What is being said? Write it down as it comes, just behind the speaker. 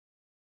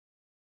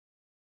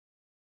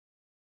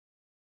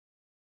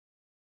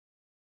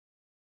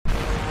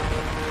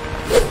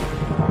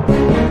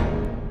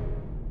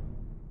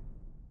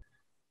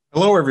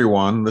Hello,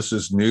 everyone. This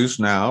is News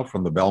Now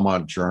from the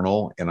Belmont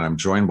Journal, and I'm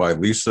joined by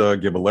Lisa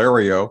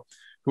Gibalerio,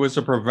 who is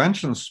a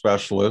prevention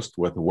specialist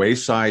with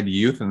Wayside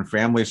Youth and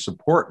Family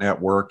Support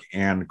Network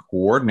and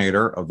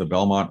coordinator of the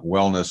Belmont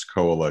Wellness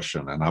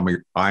Coalition. And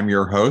I'm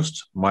your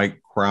host,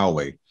 Mike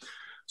Crowley.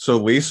 So,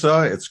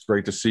 Lisa, it's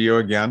great to see you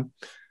again.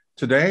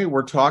 Today,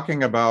 we're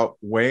talking about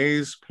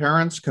ways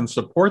parents can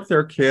support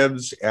their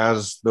kids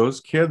as those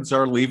kids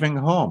are leaving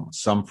home,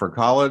 some for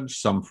college,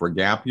 some for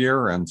gap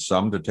year, and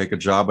some to take a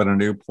job in a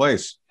new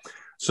place.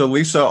 So,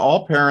 Lisa,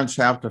 all parents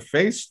have to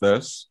face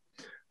this.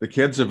 The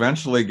kids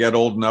eventually get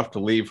old enough to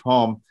leave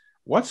home.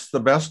 What's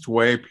the best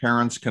way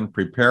parents can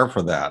prepare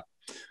for that?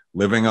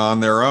 Living on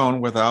their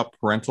own without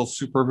parental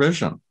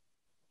supervision.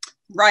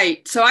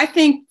 Right. So I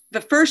think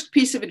the first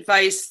piece of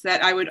advice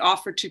that I would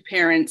offer to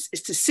parents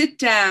is to sit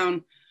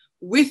down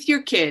with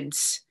your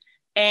kids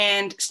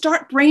and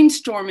start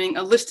brainstorming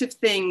a list of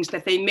things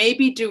that they may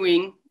be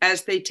doing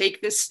as they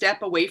take this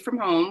step away from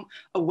home,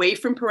 away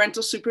from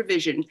parental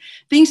supervision,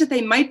 things that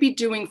they might be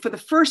doing for the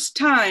first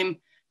time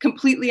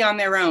completely on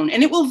their own.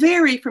 And it will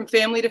vary from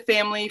family to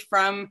family,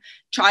 from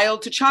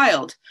child to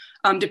child,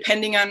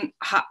 depending on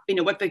how,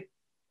 what the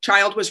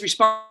child was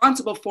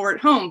responsible for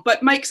at home.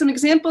 But Mike, some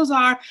examples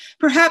are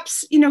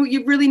perhaps,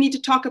 you really need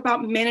to talk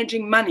about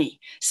managing money,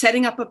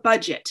 setting up a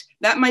budget.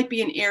 That might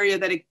be an area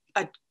that a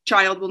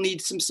child will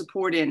need some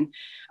support in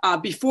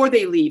before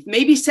they leave.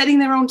 Maybe setting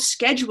their own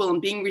schedule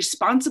and being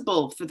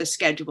responsible for the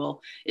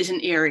schedule is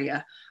an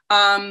area.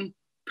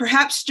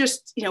 Perhaps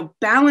just,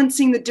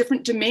 balancing the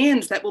different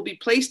demands that will be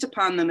placed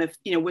upon them if,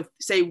 with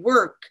say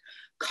work,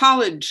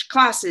 college,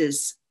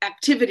 classes,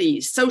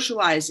 activities,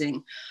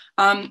 socializing.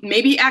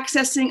 Maybe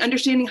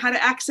understanding how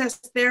to access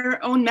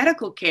their own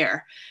medical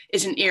care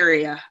is an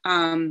area.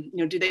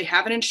 Do they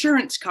have an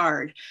insurance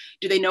card?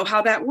 Do they know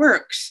how that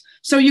works?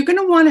 So you're going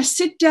to want to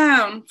sit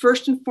down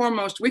first and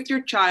foremost with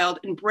your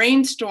child and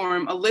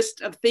brainstorm a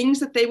list of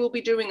things that they will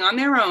be doing on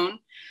their own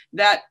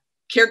that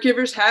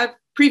caregivers have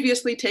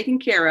previously taken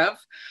care of,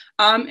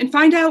 and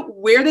find out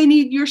where they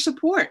need your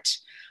support.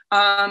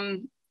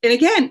 And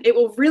again, it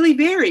will really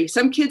vary.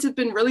 Some kids have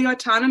been really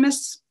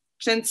autonomous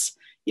since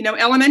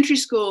elementary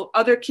school.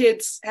 Other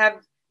kids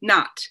have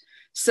not.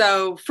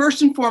 So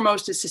first and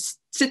foremost is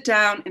to sit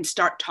down and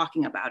start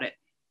talking about it.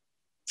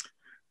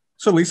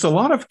 So, Lisa, a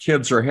lot of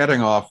kids are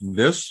heading off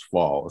this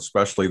fall,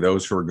 especially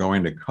those who are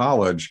going to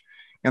college.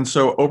 And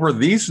so over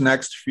these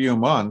next few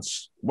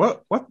months,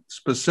 what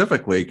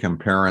specifically can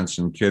parents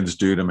and kids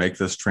do to make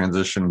this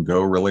transition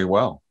go really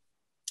well?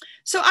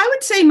 So I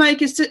would say,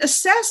 Mike, is to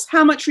assess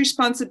how much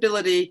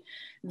responsibility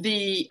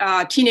the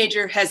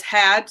teenager has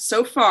had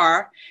so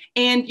far,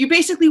 and you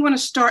basically want to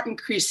start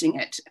increasing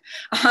it.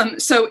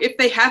 So if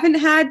they haven't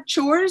had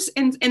chores,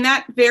 and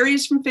that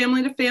varies from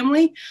family to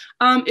family,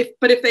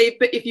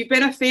 if you've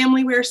been a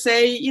family where,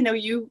 say,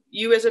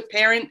 you as a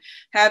parent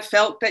have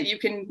felt that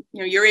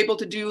you're able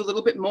to do a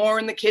little bit more,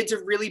 and the kids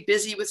are really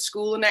busy with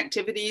school and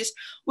activities,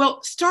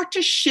 well, start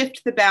to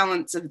shift the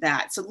balance of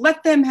that. So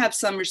let them have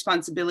some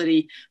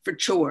responsibility for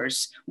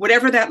chores,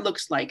 whatever that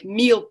looks like: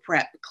 meal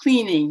prep,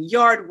 cleaning,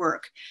 yard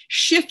work.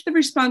 Shift the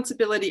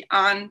responsibility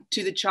on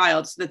to the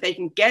child so that they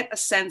can get a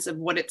sense of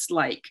what it's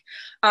like.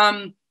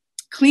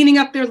 Cleaning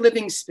up their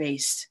living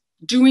space,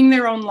 doing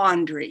their own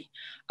laundry.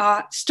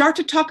 Start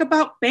to talk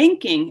about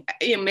banking.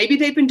 Maybe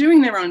they've been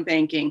doing their own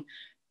banking.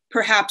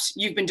 Perhaps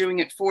you've been doing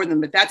it for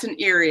them, but that's an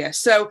area.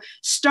 So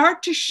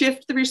start to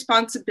shift the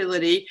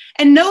responsibility,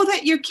 and know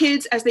that your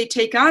kids, as they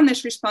take on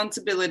this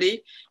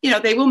responsibility,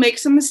 they will make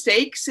some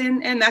mistakes,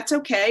 and that's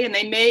okay. And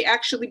they may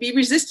actually be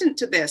resistant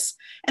to this,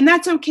 and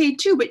that's okay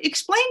too. But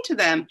explain to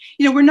them,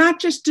 we're not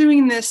just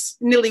doing this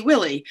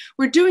nilly-willy.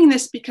 We're doing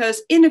this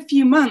because in a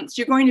few months,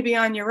 you're going to be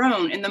on your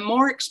own. And the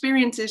more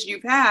experiences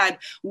you've had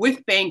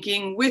with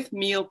banking, with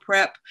meal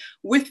prep,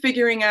 with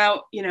figuring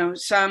out,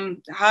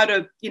 how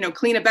to,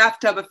 clean a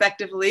bathtub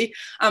effectively,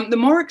 the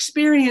more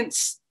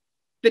experience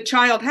the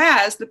child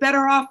has, the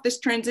better off this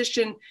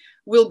transition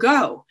will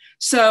go.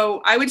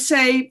 So I would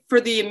say for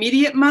the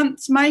immediate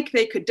months, Mike,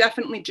 they could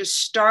definitely just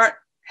start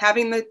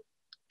having the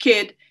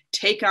kid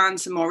take on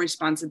some more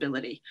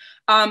responsibility.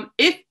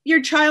 If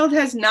your child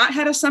has not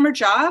had a summer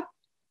job,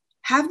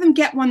 have them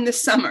get one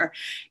this summer.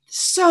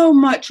 So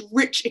much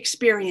rich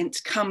experience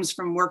comes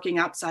from working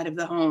outside of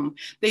the home.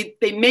 They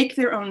make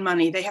their own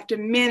money. They have to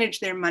manage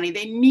their money.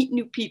 They meet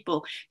new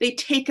people. They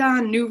take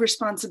on new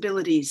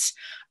responsibilities.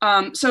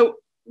 So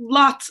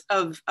lots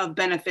of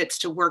benefits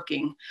to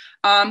working.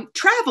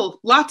 Travel.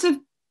 Lots of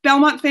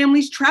Belmont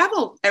families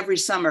travel every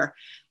summer.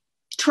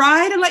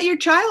 Try to let your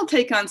child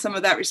take on some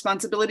of that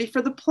responsibility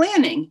for the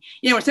planning.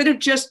 Instead of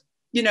just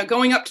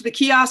going up to the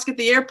kiosk at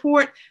the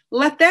airport,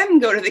 let them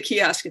go to the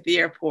kiosk at the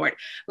airport.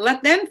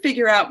 Let them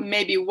figure out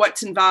maybe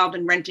what's involved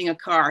in renting a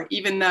car,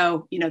 even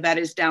though, that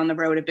is down the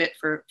road a bit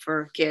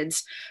for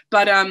kids.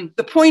 But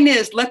the point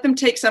is, let them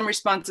take some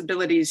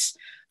responsibilities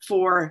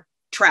for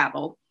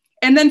travel.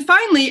 And then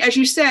finally, as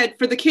you said,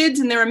 for the kids,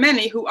 and there are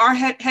many who are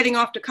heading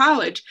off to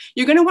college,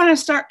 you're going to want to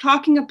start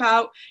talking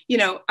about,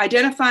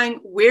 identifying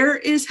where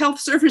is health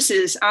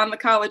services on the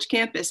college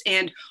campus,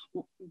 and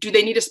do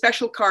they need a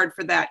special card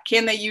for that?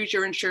 Can they use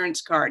your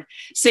insurance card?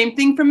 Same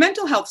thing for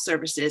mental health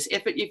services.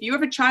 If you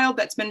have a child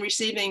that's been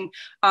receiving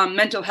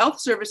mental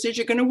health services,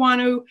 you're going to want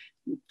to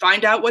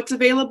find out what's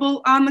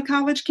available on the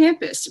college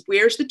campus.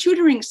 Where's the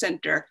tutoring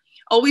center?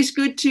 Always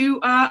good to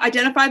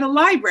identify the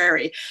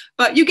library,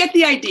 but you get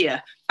the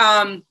idea.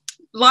 A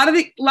lot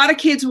of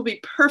kids will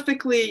be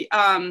perfectly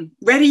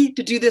ready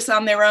to do this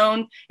on their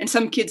own, and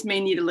some kids may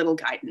need a little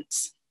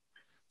guidance.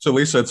 So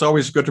Lisa, it's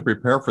always good to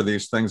prepare for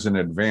these things in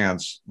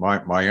advance.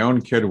 My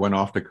own kid went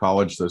off to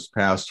college this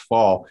past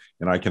fall,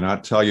 and I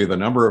cannot tell you the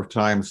number of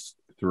times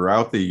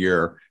throughout the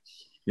year,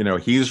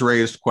 he's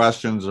raised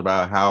questions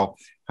about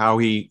how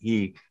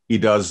he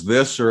does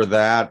this or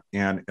that.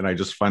 And I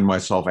just find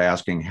myself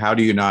asking, how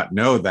do you not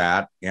know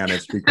that? And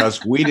it's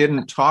because we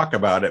didn't talk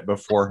about it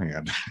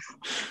beforehand.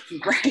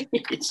 Right.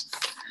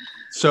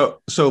 So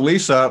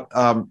Lisa,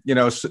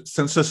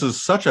 since this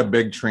is such a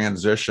big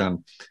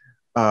transition,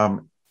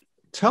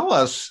 tell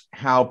us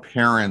how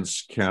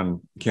parents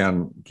can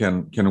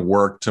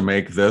work to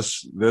make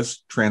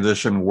this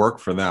transition work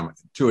for them,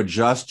 to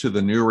adjust to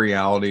the new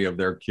reality of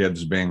their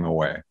kids being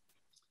away.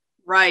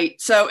 Right.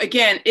 So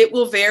again, it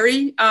will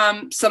vary.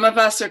 Some of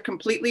us are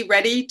completely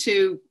ready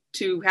to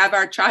have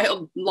our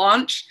child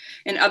launch,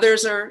 and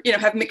others are,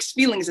 have mixed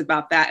feelings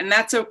about that, and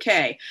that's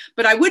okay.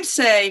 But I would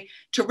say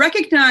to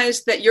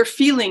recognize that your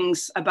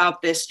feelings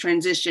about this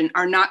transition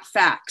are not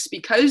facts.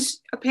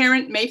 Because a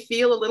parent may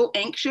feel a little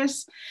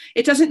anxious,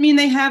 it doesn't mean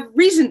they have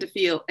reason to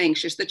feel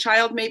anxious. The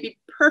child may be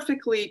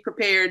perfectly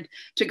prepared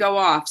to go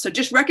off. So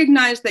just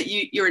recognize that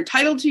you're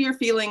entitled to your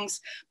feelings,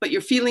 but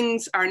your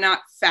feelings are not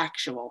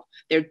factual.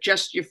 They're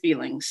just your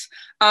feelings.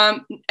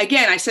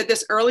 Again, I said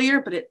this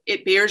earlier, but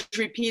it bears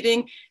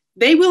repeating.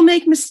 They will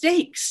make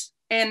mistakes,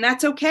 and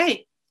that's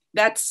okay.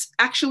 That's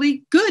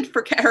actually good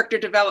for character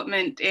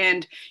development,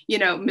 and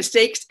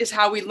mistakes is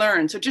how we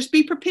learn. So just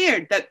be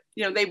prepared that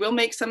they will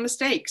make some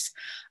mistakes,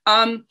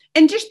 and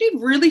just be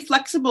really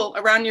flexible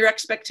around your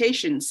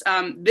expectations.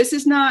 This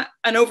is not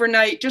an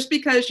overnight. Just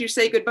because you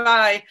say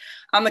goodbye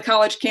on the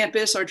college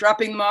campus or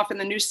dropping them off in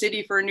the new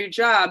city for a new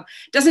job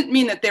doesn't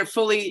mean that they're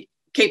fully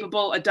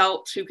capable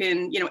adults who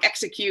can,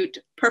 execute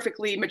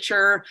perfectly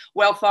mature,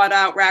 well thought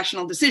out,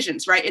 rational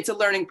decisions, right? It's a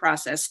learning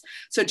process.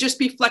 So just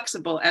be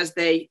flexible as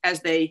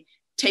they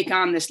take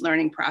on this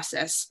learning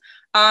process.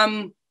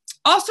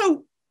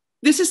 Also,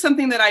 this is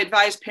something that I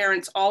advise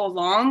parents all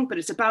along, but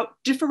it's about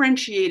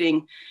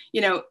differentiating.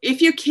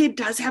 If your kid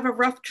does have a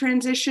rough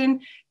transition,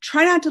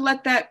 try not to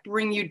let that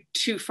bring you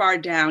too far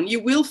down. You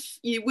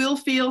will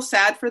feel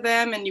sad for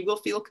them, and you will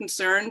feel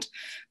concerned,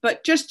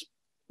 but just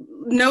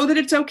know that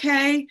it's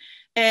okay.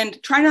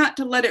 And try not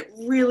to let it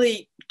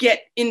really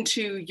get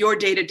into your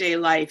day-to-day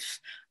life.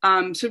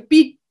 So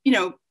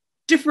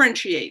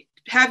differentiate,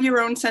 have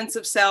your own sense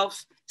of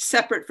self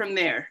separate from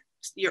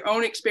your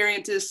own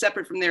experiences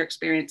separate from their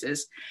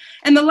experiences.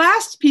 And the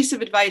last piece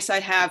of advice I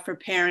have for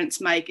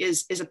parents, Mike,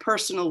 is a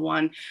personal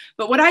one.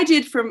 But what I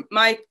did for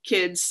my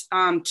kids,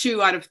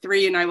 2 out of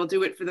 3, and I will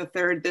do it for the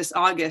 3rd this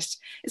August,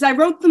 is I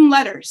wrote them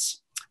letters.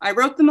 I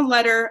wrote them a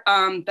letter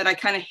that I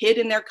kind of hid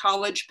in their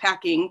college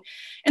packing.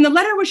 And the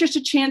letter was just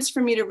a chance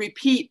for me to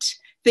repeat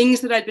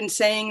things that I'd been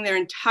saying their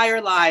entire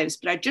lives,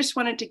 but I just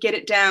wanted to get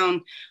it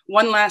down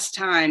one last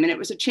time. And it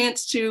was a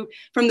chance to,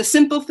 from the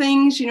simple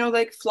things,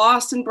 like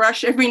floss and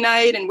brush every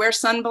night and wear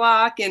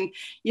sunblock and,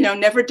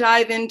 never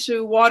dive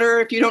into water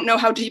if you don't know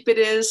how deep it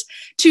is,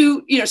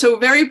 to, so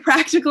very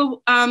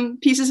practical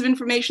pieces of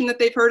information that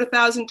they've heard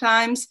 1,000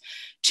 times,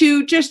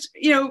 to just,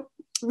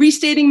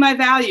 restating my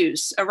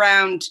values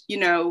around,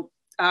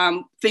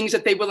 things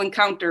that they will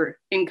encounter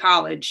in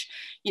college,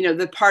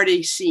 the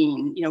party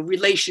scene,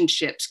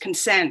 relationships,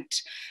 consent.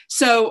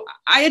 So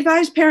I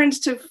advise parents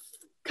to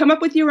come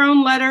up with your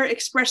own letter,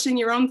 expressing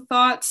your own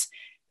thoughts,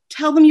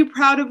 tell them you're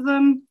proud of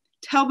them,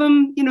 tell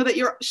them, that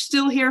you're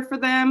still here for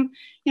them,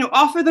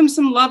 offer them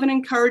some love and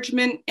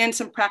encouragement and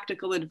some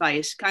practical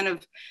advice. Kind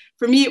of,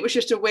 for me, it was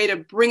just a way to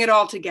bring it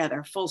all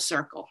together, full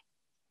circle.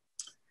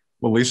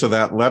 Well, Lisa,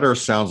 that letter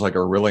sounds like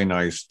a really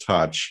nice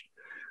touch.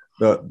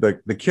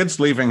 The kids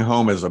leaving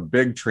home is a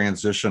big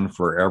transition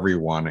for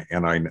everyone.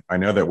 And I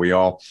know that we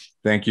all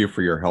thank you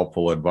for your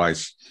helpful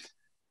advice.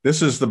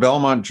 This is the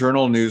Belmont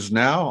Journal News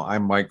Now.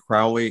 I'm Mike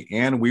Crowley,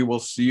 and we will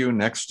see you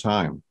next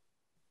time.